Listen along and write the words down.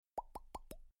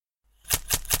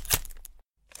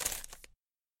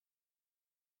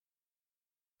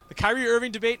The Kyrie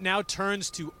Irving debate now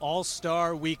turns to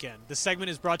All-Star Weekend. This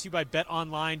segment is brought to you by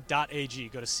betonline.ag.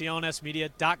 Go to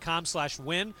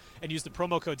clnsmedia.com/win and use the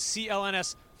promo code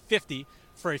CLNS50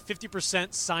 for a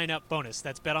 50% sign-up bonus.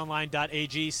 That's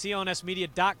betonline.ag,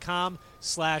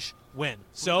 clnsmedia.com/win.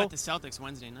 So, what about the Celtics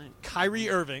Wednesday night? Kyrie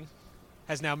Irving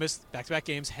has now missed back-to-back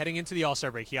games heading into the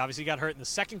All-Star break. He obviously got hurt in the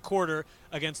second quarter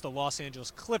against the Los Angeles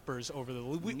Clippers over the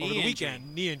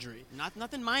weekend. Knee injury.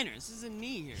 Nothing minor. This is a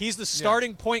knee here. He's the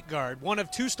starting point guard, one of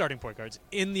two starting point guards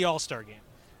in the All-Star game.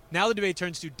 Now the debate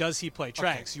turns to, does he play?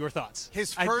 Trags, your thoughts?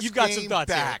 His first you've got game some thoughts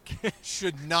back here.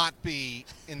 should not be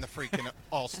in the freaking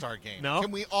All-Star game. No?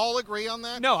 Can we all agree on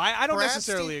that? No, I don't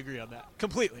necessarily agree on that.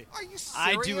 Completely. Are you serious?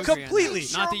 I do agree completely. On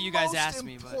that. Not that you guys asked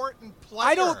me, but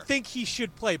I don't think he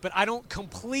should play, but I don't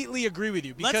completely agree with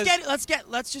you. Because let's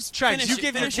just Trags, finish you it.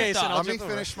 give your case, and I'll Let me jump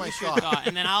over. finish my thought.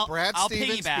 And then I'll Brad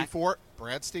piggyback.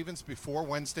 Stevens, before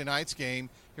Wednesday night's game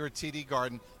here at TD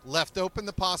Garden, left open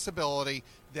the possibility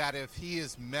that if he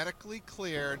is medically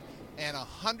cleared and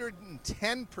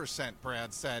 110%,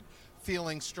 Brad said,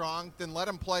 feeling strong, then let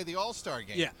him play the All-Star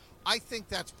game. Yeah. I think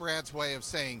that's Brad's way of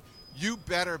saying you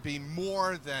better be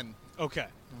more than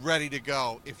ready to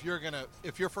go if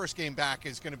your first game back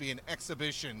is going to be an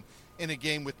exhibition in a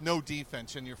game with no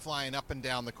defense and you're flying up and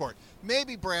down the court.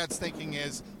 Maybe Brad's thinking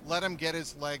is let him get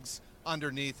his legs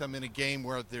underneath him in a game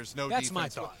where there's no defense. That's my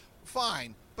thought.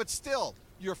 Fine, but still,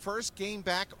 your first game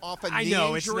back off a knee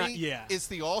injury it's not, is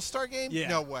the All-Star game? Yeah.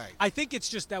 No way. I think it's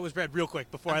just that was Brad. Real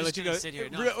quick before I let you go. Sit here.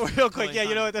 No, real quick, totally you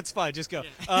fine. know what? That's fine. Just go.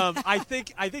 Yeah. I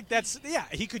think that's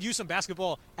he could use some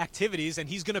basketball activities, and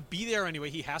he's going to be there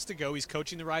anyway. He has to go. He's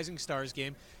coaching the Rising Stars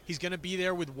game. He's going to be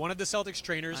there with one of the Celtics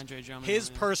trainers, Andre Drummond, his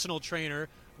personal trainer,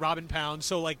 Robin Pound.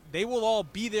 So they will all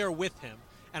be there with him,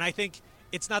 and I think.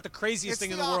 It's not the craziest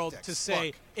thing in the world to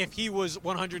say if he was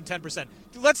 110%.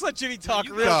 Let's let Jimmy talk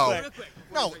real quick.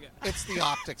 No, it's the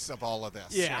optics of all of this.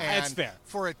 Yeah, and that's fair.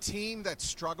 For a team that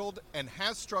struggled and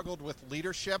has struggled with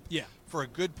leadership for a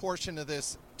good portion of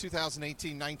this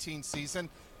 2018-19 season,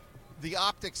 the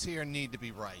optics here need to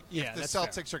be right. Yeah, if the that's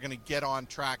Celtics fair. are going to get on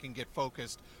track and get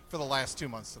focused for the last 2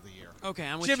 months of the year. Okay,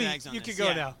 I'm with Jimmy, Trags on you this. can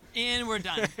go now. And we're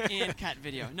done. And cut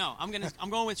video. No, I'm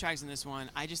going with Trags on this one.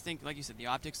 I just think, like you said, the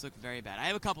optics look very bad. I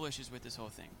have a couple issues with this whole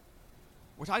thing.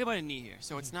 We're talking about a knee here,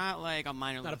 so it's not like a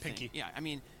minor Not little a pinky. thing. Yeah, I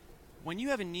mean, when you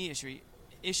have a knee issue,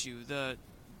 you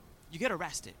get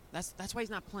arrested. That's why he's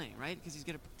not playing, right? Because he's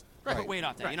going to put weight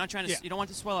off that. Right. You're not trying to. You don't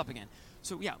want it to swell up again.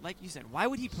 So, yeah, like you said, why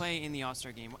would he play in the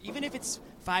All-Star game? Even if it's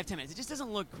 5-10 minutes, it just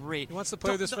doesn't look great. He wants to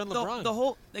play with his friend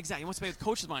LeBron. Exactly, he wants to play with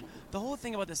Coach LeBron. The whole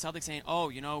thing about the Celtics saying,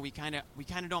 we kind of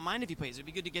don't mind if he plays. It'd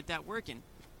be good to get that work in.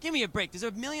 Give me a break. There's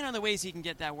a million other ways he can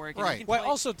get that work in. Right. Well, I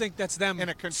also think that's them in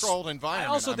a controlled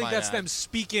environment. I also think that's them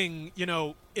speaking,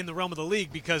 in the realm of the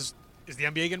league because is the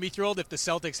NBA going to be thrilled if the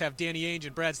Celtics have Danny Ainge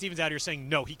and Brad Stevens out here saying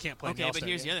no, he can't play in the All-Star but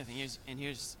here's game. the other thing.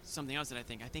 Here's something else that I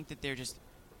think. I think that they're just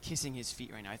kissing his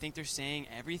feet right now. I think they're saying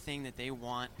everything that they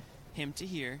want him to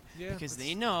hear because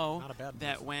they know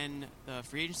that when the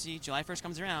free agency July 1st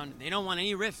comes around, they don't want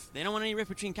any riff. They don't want any riff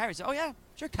between Kyrie. So,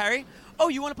 sure, Kyrie. Oh,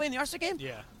 you want to play in the All-Star game?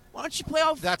 Yeah. Why don't you play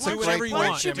off? That's a whatever great you point,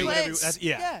 want. Jimmy.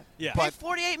 Yeah. Play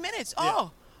 48 minutes.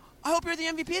 Oh, I hope you're the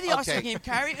MVP of the All-Star game,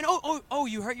 Kyrie. And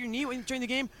you hurt your knee during the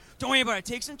game. Don't worry about it.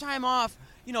 Take some time off.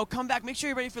 Come back. Make sure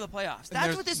you're ready for the playoffs.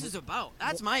 That's what this is about.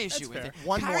 That's my issue with it.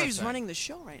 Kyrie's running the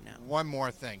show right now. One more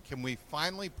thing. Can we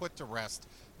finally put to rest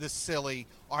the silly,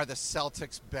 are the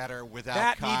Celtics better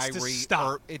without Kyrie? That needs to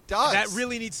stop. It does. That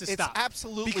really needs to stop. It's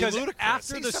absolutely because ludicrous.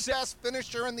 After He's the best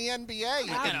finisher in the NBA.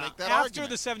 You can make that after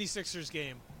argument. the 76ers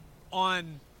game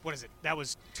on, what is it? That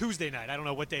was Tuesday night. I don't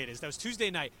know what day it is. That was Tuesday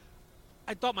night.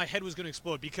 I thought my head was going to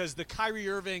explode because the Kyrie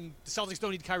Irving, the Celtics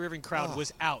don't need Kyrie Irving crowd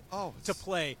was out to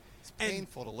play. It's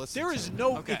painful to listen There to. is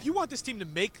no, if you want this team to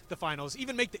make the finals,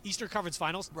 even make the Eastern Conference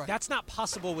Finals, that's not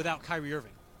possible without Kyrie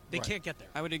Irving. They can't get there.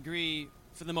 I would agree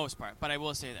for the most part, but I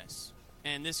will say this,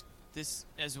 and this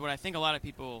is what I think a lot of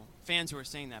people, fans who are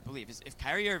saying that, believe is if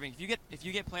Kyrie Irving, if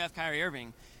you get playoff Kyrie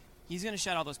Irving, he's going to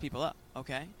shut all those people up.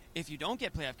 Okay, if you don't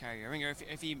get playoff Kyrie Irving, or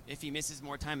if he misses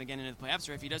more time again into the playoffs,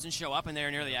 or if he doesn't show up and they're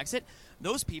an early exit,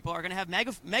 those people are going to have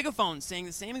megaphones saying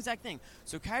the same exact thing.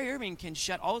 So Kyrie Irving can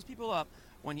shut all those people up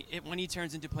when he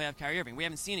turns into playoff Kyrie Irving. We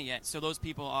haven't seen it yet, so those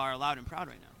people are loud and proud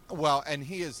right now. Well, and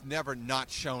he has never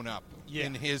not shown up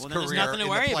in his career there's nothing to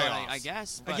worry in the playoffs. about, I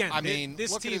guess. But Again, I mean,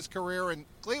 this look team, at his career in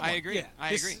Cleveland. I agree.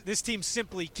 I agree. This team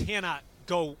simply cannot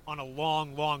go on a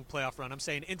long, long playoff run. I'm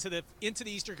saying into the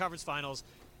Eastern Conference Finals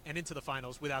and into the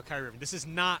finals without Kyrie Irving. This is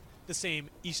not the same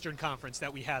Eastern Conference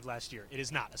that we had last year. It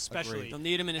is not, especially They'll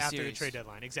need him in a after series. the trade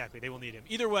deadline. Exactly. They will need him.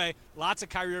 Either way, lots of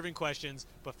Kyrie Irving questions.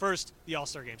 But first, the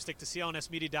All-Star Game. Stick to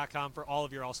clnsmedia.com for all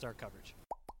of your All-Star coverage.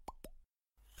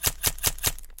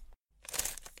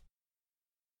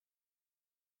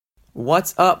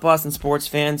 What's up, Boston sports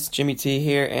fans? Jimmy T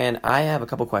here, and I have a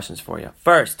couple questions for you.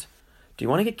 First, do you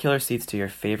want to get killer seats to your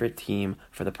favorite team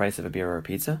for the price of a beer or a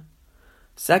pizza?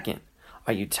 Second,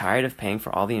 are you tired of paying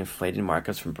for all the inflated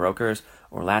markups from brokers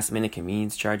or last-minute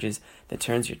convenience charges that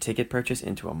turns your ticket purchase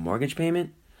into a mortgage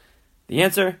payment? The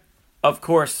answer? Of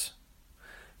course.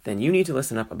 Then you need to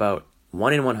listen up about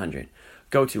 1 in 100.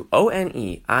 Go to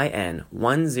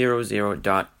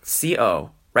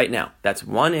onein100.co right now. That's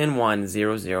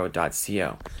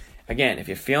 1in100.co. Again, if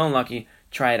you're feeling lucky,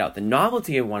 try it out. The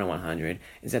novelty of 1 in 100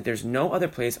 is that there's no other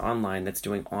place online that's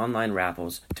doing online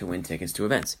raffles to win tickets to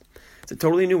events. It's a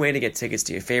totally new way to get tickets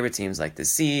to your favorite teams like the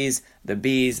C's, the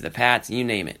B's, the Pats, you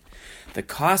name it. The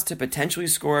cost to potentially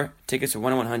score tickets for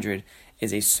 1 in 100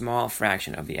 is a small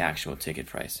fraction of the actual ticket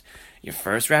price. Your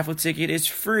first raffle ticket is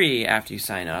free after you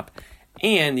sign up,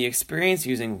 and the experience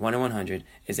using 1 in 100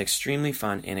 is extremely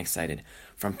fun and excited.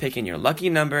 From picking your lucky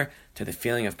number to the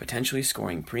feeling of potentially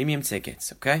scoring premium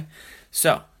tickets, okay?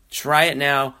 So, try it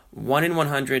now,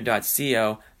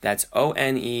 1in100.co. That's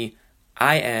onein100.co.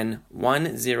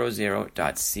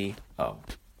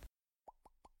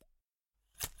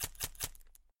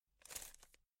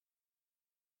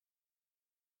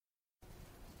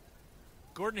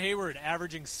 Gordon Hayward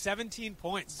averaging 17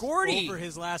 points Gordy. over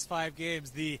his last 5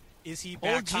 games. The is he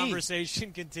back Old G.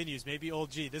 conversation continues. Maybe old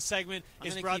G. This segment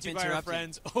is gonna brought keep to you by our interrupting.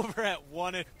 friends over at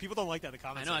One. People don't like that in the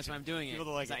comments. I know, that's why I'm doing it. People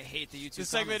don't like it. I hate the YouTube This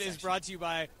segment comment is section. brought to you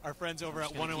by our friends over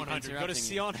at 1 in 100. Go to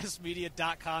interrupting you.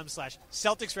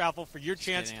 clnsmedia.com/Celtics raffle for your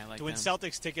chance kidding, I like to win them.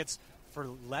 Celtics tickets for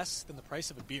less than the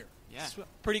price of a beer. Yeah. It's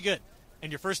pretty good.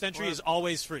 And your first entry Or- is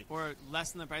always free. Or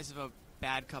less than the price of a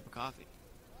bad cup of coffee.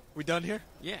 We done here?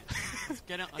 Yeah. Let's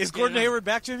get out- let's Is get Gordon it on. Hayward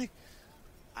back, Jimmy?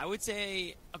 I would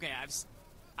say, okay,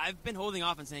 I've been holding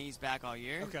off on saying he's back all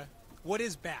year. Okay. What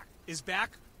is back? Is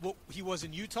back what he was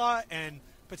in Utah and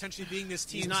potentially being this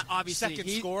team's not obviously-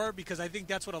 second scorer? Because I think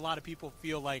that's what a lot of people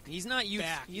feel like. He's not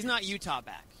back He's not is. Utah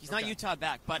back. He's not Okay. Utah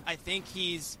back, but I think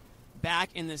he's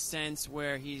back in the sense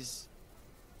where he's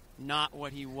not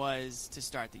what he was to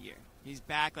start the year. He's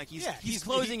back, like he's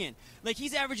closing in. Like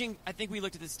he's averaging, I think we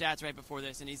looked at the stats right before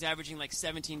this, and he's averaging like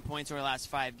 17 points over the last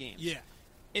 5 games. Yeah.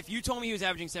 If you told me he was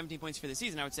averaging 17 points for the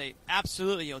season, I would say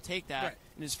absolutely you'll take that Right.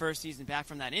 in his first season back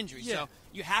from that injury. Yeah. So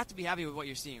you have to be happy with what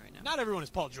you're seeing right now. Not everyone is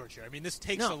Paul George here. I mean, this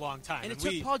takes a long time. And it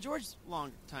took Paul George a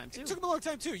long time, too. It took him a long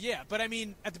time, too, yeah. But, I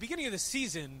mean, at the beginning of the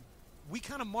season, we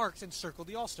kind of marked and circled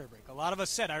the All-Star break. A lot of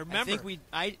us said, I remember.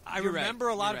 I remember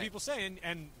a lot of people saying,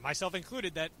 and myself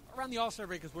included, that around the All-Star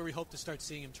break is where we hope to start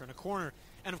seeing him turn a corner.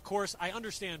 And, of course, I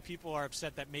understand people are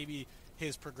upset that maybe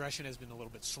his progression has been a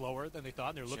little bit slower than they thought,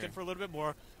 and they're looking for a little bit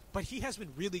more. But he has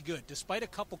been really good, despite a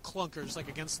couple clunkers, like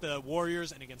against the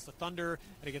Warriors and against the Thunder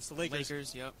and against the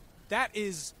Lakers. Yep. That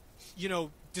is,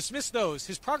 dismiss those.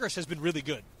 His progress has been really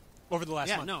good over the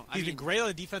last month. He's been great on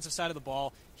the defensive side of the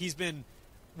ball. He's been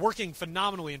working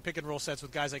phenomenally in pick-and-roll sets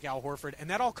with guys like Al Horford, and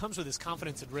that all comes with his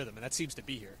confidence and rhythm, and that seems to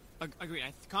be here. Agreed.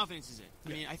 Confidence is it. I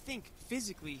mean, I think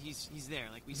physically he's there.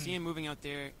 Like, we see him moving out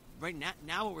there. Right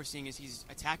now what we're seeing is he's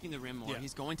attacking the rim more. Yeah.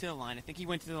 He's going to the line. I think he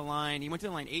went to the line. He went to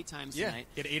the line 8 times Yeah, tonight.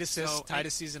 he had 8 assists, So, tied a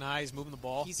season high. He's moving the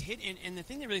ball. He's hit, and the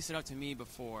thing that really stood out to me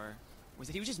before was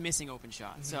that he was just missing open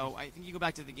shots. So I think you go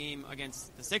back to the game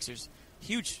against the Sixers,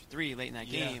 huge 3 late in that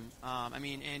game. I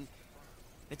mean, and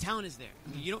the talent is there.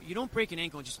 I mean, you don't break an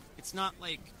ankle and it's not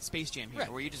like Space Jam here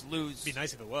where you just lose. It'd be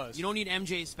nice if it was. You don't need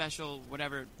MJ's special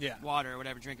whatever water or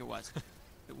whatever drink it was.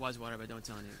 It was water, but don't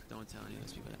tell any of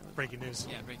those people that it was breaking water. news.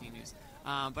 Yeah, breaking news.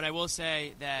 But I will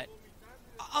say that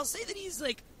I'll say that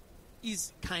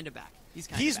he's kind of back.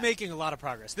 He's making a lot of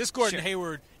progress. This Gordon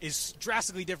Hayward is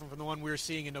drastically different from the one we were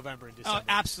seeing in November and December. Oh,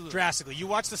 absolutely. Drastically. You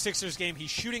watch the Sixers game,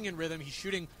 he's shooting in rhythm. He's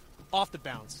shooting off the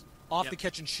bounce, off the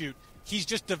catch and shoot. He's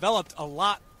just developed a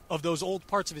lot of those old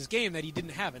parts of his game that he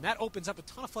didn't have, and that opens up a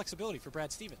ton of flexibility for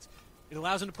Brad Stevens. It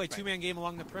allows him to play two-man game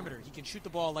along the perimeter. He can shoot the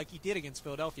ball like he did against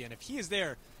Philadelphia, and if he is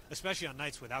there, especially on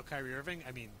nights without Kyrie Irving,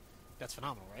 I mean, that's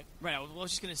phenomenal, right? Right. I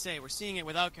was just going to say, we're seeing it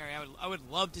without Kyrie. I would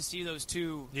love to see those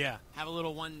two have a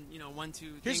little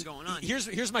 1-2 thing going on.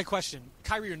 Here's my question.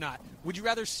 Kyrie or not, would you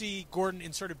rather see Gordon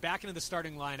inserted back into the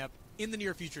starting lineup in the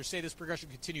near future, say this progression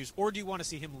continues, or do you want to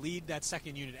see him lead that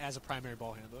second unit as a primary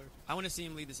ball handler? I want to see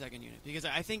him lead the second unit because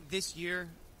I think this year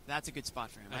that's a good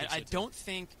spot for him. I don't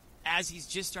think as he's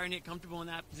just starting to get comfortable in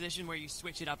that position where you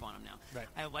switch it up on him now. Right.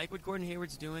 I like what Gordon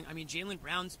Hayward's doing. I mean, Jaylen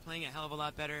Brown's playing a hell of a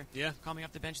lot better. Yeah. Coming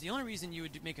off the bench. The only reason you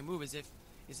would make a move is if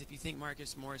you think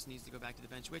Marcus Morris needs to go back to the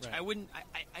bench, which right. I wouldn't.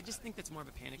 I just think that's more of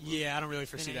a panic move. Yeah, I don't really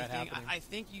foresee that happening. I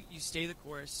think you stay the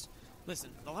course.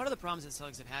 Listen, a lot of the problems that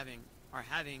Celtics are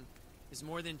having is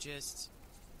more than just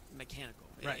mechanical.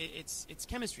 Right. It's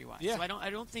chemistry wise. Yeah. So I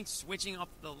don't think switching up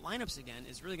the lineups again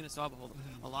is really going to solve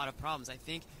a lot of problems. I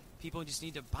think people just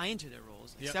need to buy into their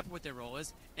roles, accept what their role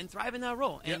is, and thrive in that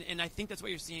role. And I think that's what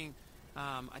you're seeing.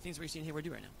 I think that's what you're seeing Hayward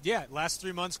do right now. Yeah, last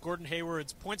 3 months, Gordon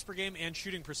Hayward's points per game and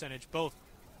shooting percentage both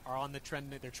are on the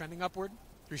trend. They're trending upward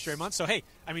 3 straight months. So, hey,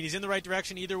 I mean, he's in the right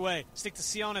direction either way. Stick to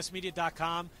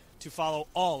clnsmedia.com to follow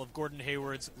all of Gordon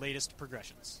Hayward's latest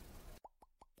progressions.